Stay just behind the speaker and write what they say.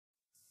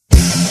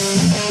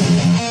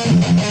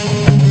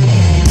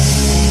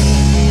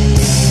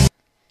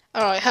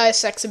Alright, hi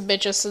sexy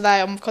bitches, today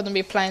I'm gonna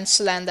be playing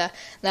Slender.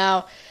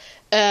 Now,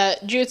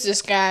 due to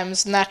this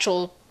game's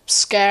natural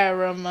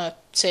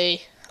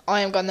scaremity,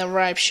 I am gonna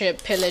rape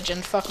shit, pillage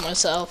and fuck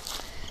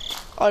myself.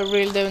 I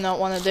really do not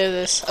want to do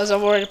this, as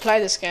I've already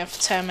played this game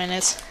for 10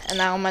 minutes, and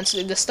now I'm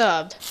mentally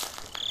disturbed.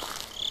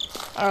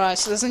 Alright,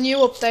 so there's a new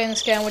update in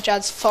this game which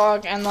adds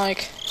fog, and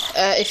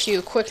if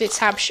you quickly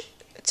tap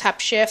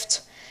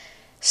shift,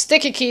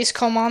 sticky keys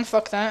come on,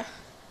 fuck that.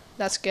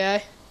 That's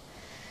gay.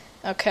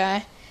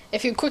 Okay.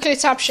 If you quickly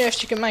tap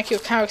shift, you can make your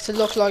character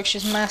look like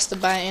she's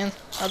masturbating,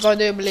 as I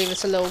do believe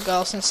it's a little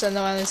girl, since Slender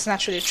Man is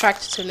naturally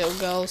attracted to little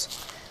girls.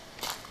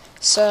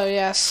 So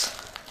yes,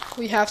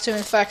 we have to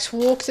in fact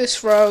walk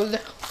this road,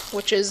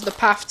 which is the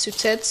path to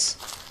Tits,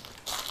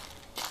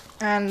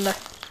 and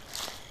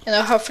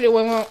hopefully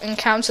we won't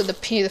encounter the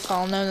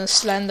pedophile known as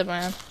Slender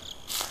Man.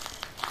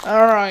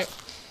 Alright,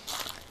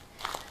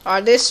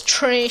 this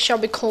tree shall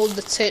be called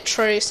the tit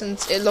tree,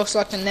 since it looks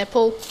like a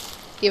nipple,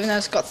 even though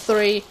it's got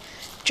 3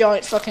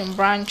 giant fucking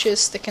branches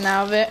sticking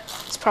out of it.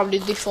 It's probably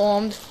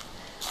deformed.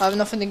 I have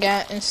nothing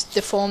against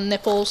deformed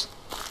nipples,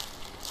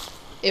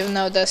 even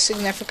though they're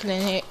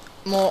significantly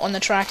more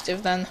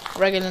unattractive than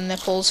regular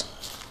nipples.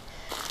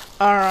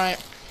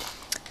 Alright,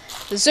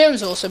 the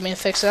zoom's also been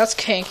fixed, so that's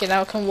kinky.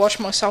 Now I can watch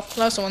myself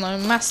closer when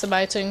I'm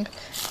masturbating.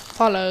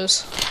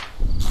 Follows.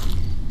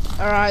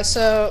 Alright,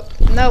 so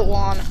note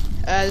 1,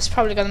 it's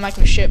probably gonna make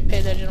me shit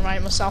pillage and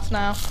rape myself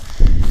now,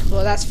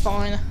 but that's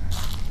fine,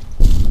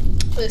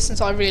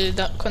 since I really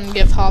couldn't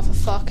give half a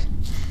fuck.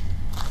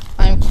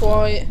 I am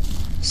quite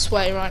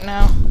sweaty right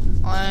now.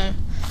 I am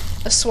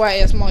as sweaty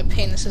as my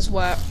penis is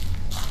wet.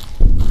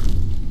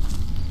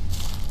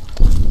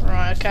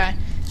 Right, okay.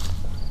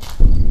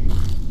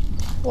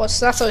 What's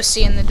that I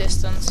see in the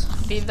distance?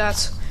 I believe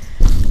that's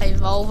a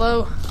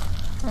Volvo.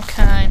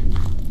 Okay.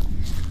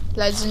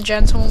 Ladies and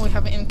gentlemen, we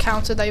have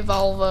encountered a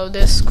Volvo.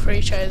 This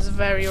creature is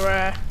very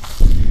rare.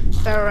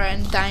 Very rare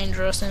and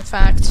dangerous, in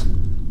fact.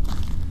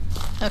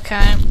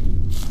 Okay.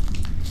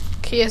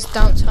 Kids,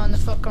 don't turn the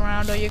fuck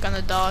around or you're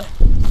gonna die.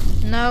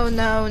 No,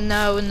 no,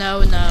 no,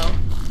 no, no.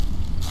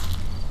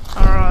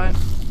 Alright.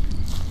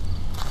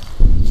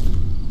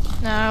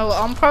 No,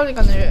 I'm probably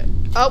gonna...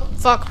 Oh,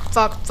 fuck,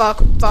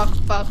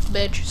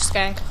 bitch,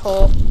 skank,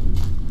 whore.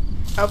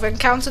 I've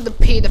encountered the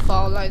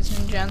pedophile, ladies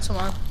and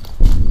gentlemen.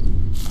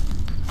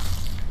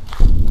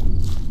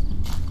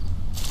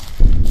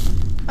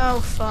 Oh,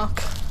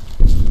 fuck.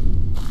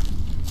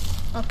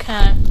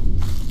 Okay.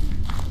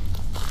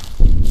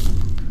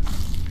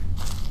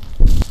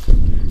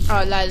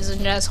 Alright, ladies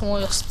and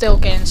gentlemen, we're still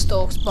getting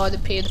stalked by the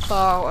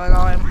pedophile, and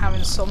I am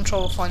having some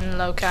trouble finding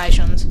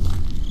locations.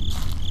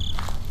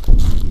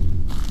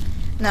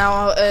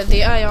 Now,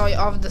 the AI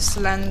of the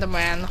Slender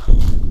Man,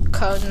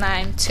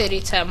 codenamed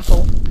Titty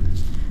Temple,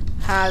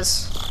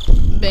 has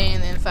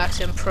been in fact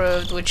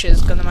improved, which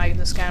is gonna make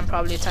this game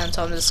probably 10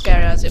 times as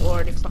scary as it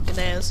already fucking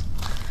is.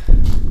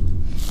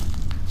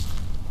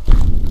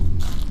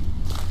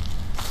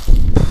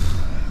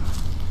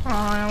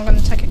 Alright, I'm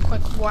gonna take a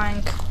quick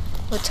wank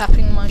with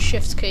tapping my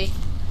shift key.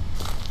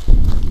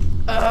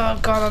 Oh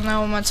god, I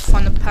know I'm meant to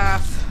find the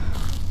path.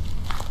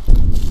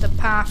 The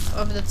path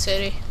of the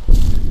titty.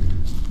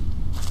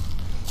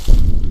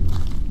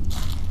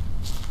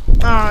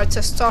 Alright,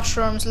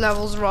 testosterone's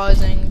levels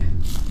rising.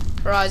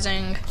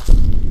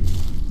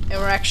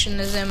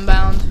 Erection is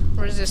inbound.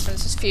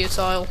 Resistance is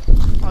futile.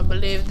 I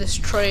believe this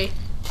tree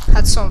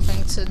had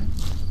something to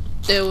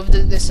do with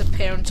the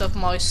disappearance of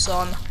my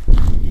son.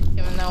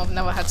 Even though I've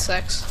never had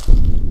sex.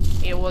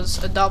 He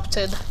was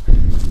adopted.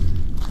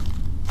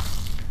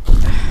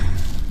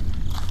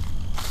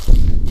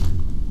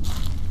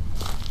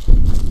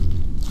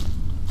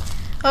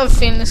 I have a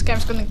feeling this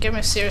game's gonna give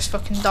me serious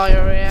fucking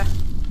diarrhea.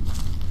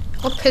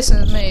 What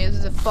pisses me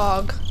is the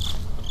fog.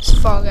 This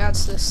fog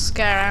adds the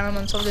scare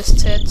element of this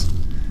tit.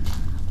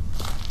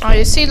 Oh,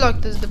 you see,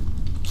 like, there's the...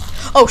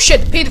 Oh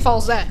shit, the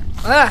pedophile's there!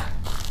 Ah!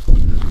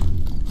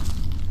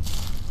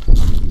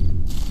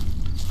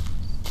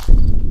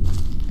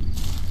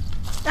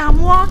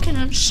 I'm walking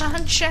on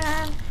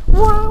sunshine,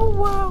 whoa,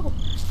 whoa.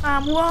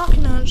 I'm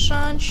walking on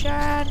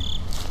sunshine,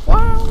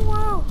 whoa,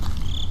 whoa.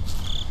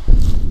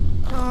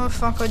 Oh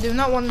fuck, I do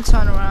not want to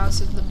turn around,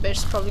 since the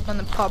bitch's probably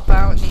gonna pop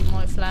out and eat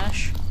my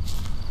flesh.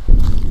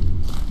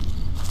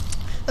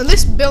 And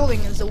this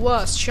building is the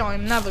worst, so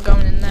I'm never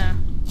going in there.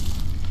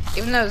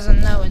 Even though there's a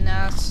no in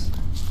there,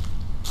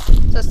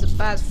 that's the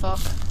bad fuck.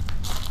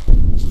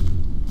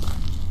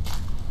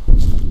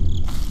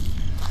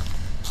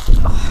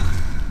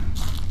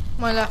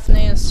 My left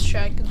knee is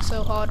shaking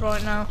so hard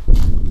right now.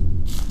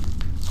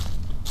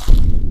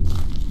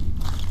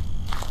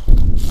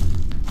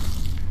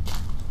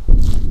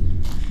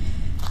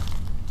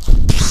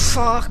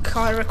 Fuck,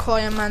 I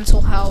require mental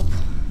help.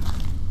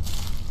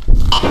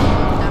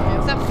 Damn it,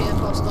 if that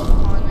pedophile's still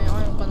behind me,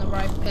 I'm gonna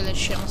rape, pillage,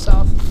 shit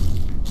myself.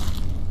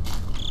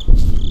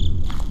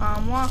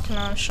 I'm walking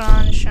on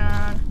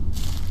sunshine.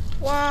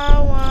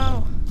 Whoa,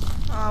 whoa.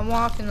 I'm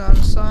walking on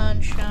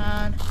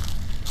sunshine.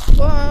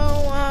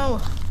 Whoa,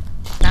 whoa.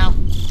 Now,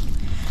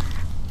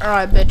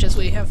 Alright, bitches,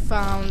 we have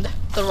found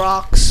the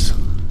rocks.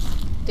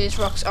 These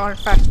rocks are in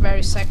fact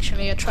very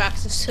sexually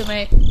attractive to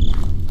me,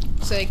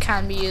 so they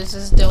can be used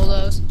as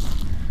dildos.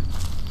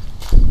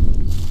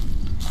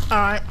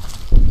 Alright,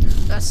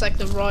 that's like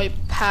the right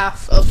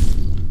path of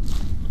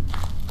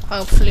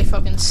hopefully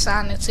fucking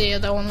sanity. I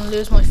don't want to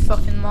lose my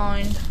fucking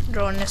mind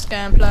during this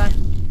gameplay.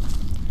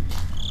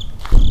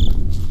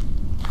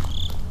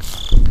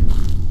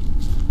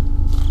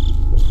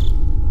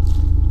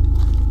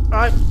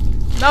 Right,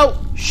 no,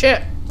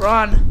 shit,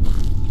 run.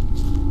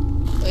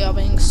 We are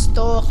being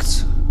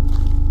stalked.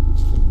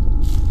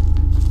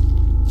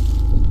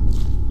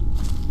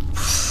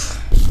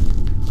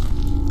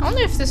 I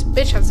wonder if this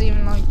bitch has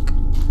even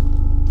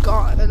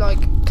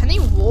can he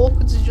walk or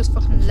does he just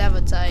fucking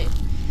levitate?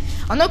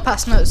 I know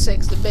past note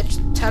 6 the bitch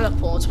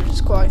teleports, which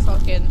is quite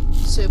fucking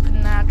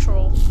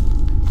supernatural.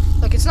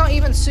 Like, it's not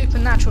even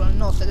supernatural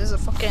enough, it is a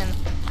fucking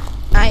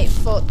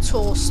 8-foot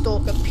tall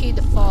stalker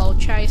pedophile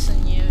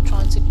chasing you,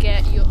 trying to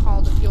get you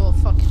hold of your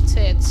fucking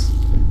tits.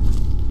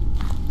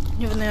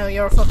 Even though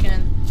you're a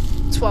fucking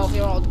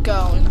 12-year-old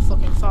girl in the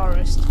fucking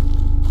forest.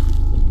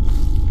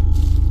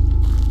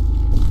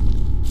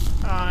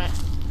 Alright.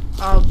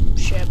 Oh,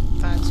 shit.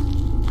 Thanks.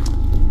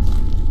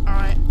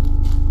 Alright.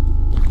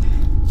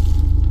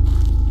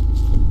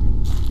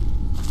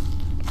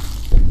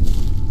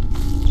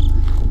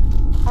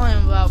 I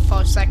am about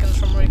 5 seconds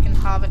from wreaking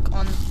havoc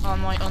on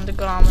my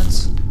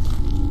undergarments.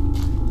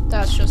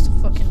 That's just the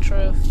fucking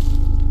truth.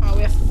 Alright,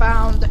 we have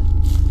found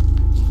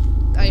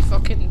a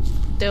fucking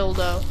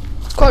dildo.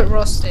 It's quite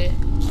rusty.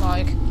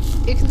 Like,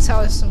 you can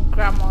tell it's some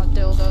grandma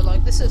dildo.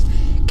 Like, this is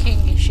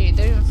kinky shit.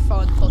 They don't even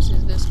find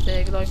pussies this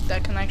big, like,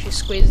 that can actually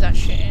squeeze that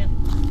shit in.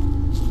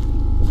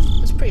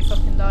 It's pretty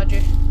fucking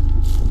dodgy.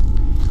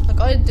 Like,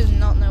 I do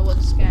not know what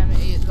this game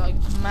is, like,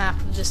 the map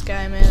of this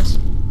game is.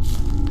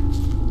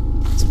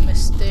 It's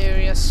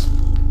mysterious.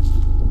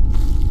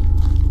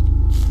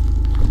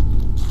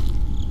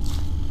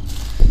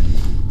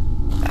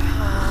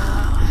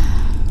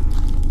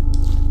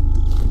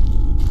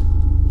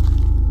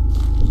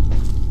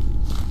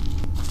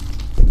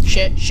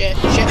 Shit, shit,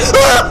 shit.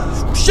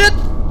 Ah! Shit!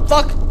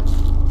 Fuck!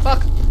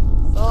 Fuck!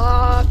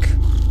 Fuck!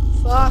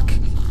 Fuck!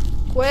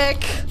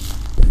 Quick!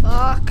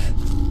 Fuck!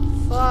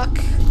 Fuck!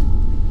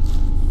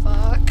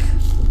 Fuck!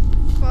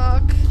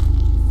 Fuck!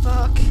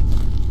 Fuck!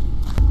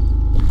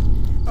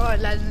 Alright,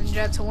 ladies and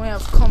gentlemen, we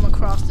have come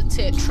across the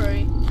tit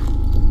tree.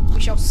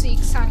 We shall seek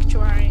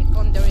sanctuary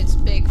under its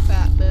big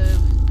fat boob.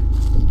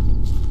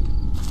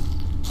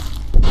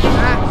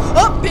 Ah!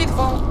 Oh!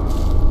 Pedophile!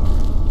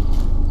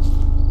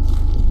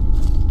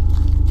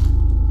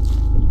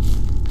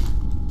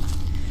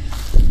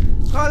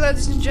 Alright,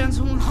 ladies and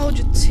gentlemen, hold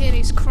your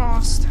titties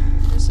crossed.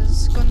 This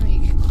is gonna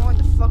be quite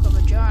the fuck of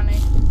a journey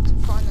to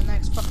find the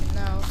next fucking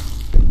node.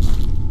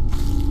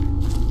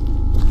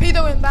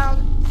 Pedo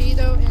inbound!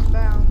 Pedo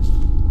inbound.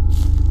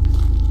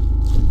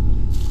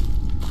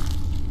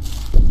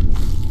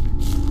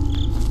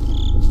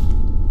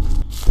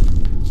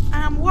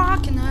 I'm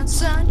walking on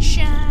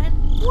sunshine.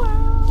 Whoa,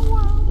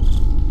 whoa.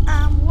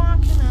 I'm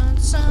walking on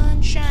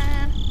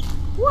sunshine.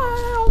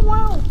 Whoa,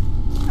 whoa.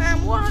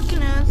 I'm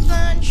walking on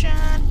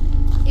sunshine.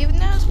 Even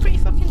though it's pretty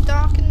fucking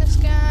dark in this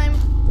game.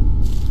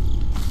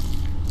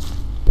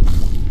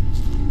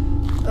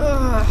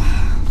 Ugh.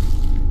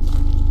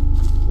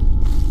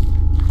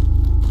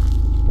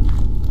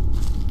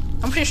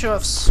 I'm pretty sure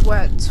I've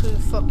sweat 2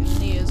 fucking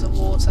liters of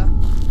water.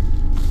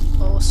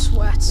 Or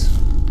sweat.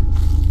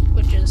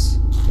 Which is...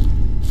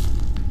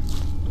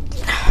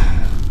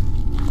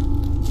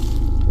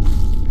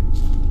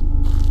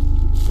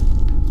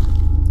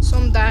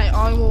 Someday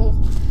I will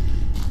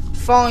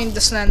find the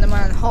Slender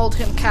Man, hold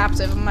him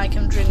captive and make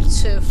him drink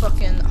 2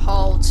 fucking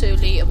whole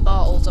 2-liter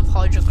bottles of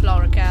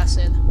hydrochloric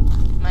acid.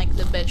 Make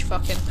the bitch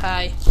fucking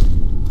pay.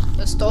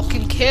 They're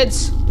stalking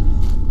kids.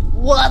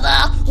 What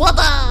the?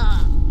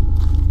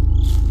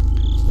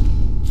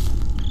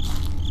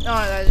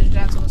 Alright, ladies and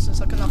gentlemen,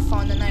 since I cannot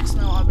find the next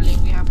note, I believe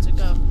we have to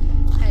go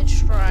head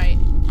straight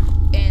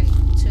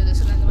into the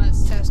Slender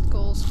Man's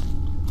testicles.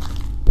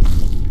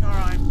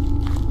 Alright.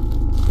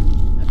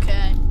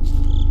 Okay.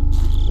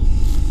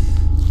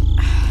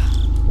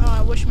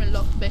 Alright, wish me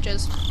luck,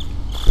 bitches.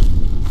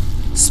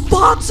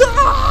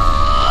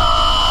 Sparta!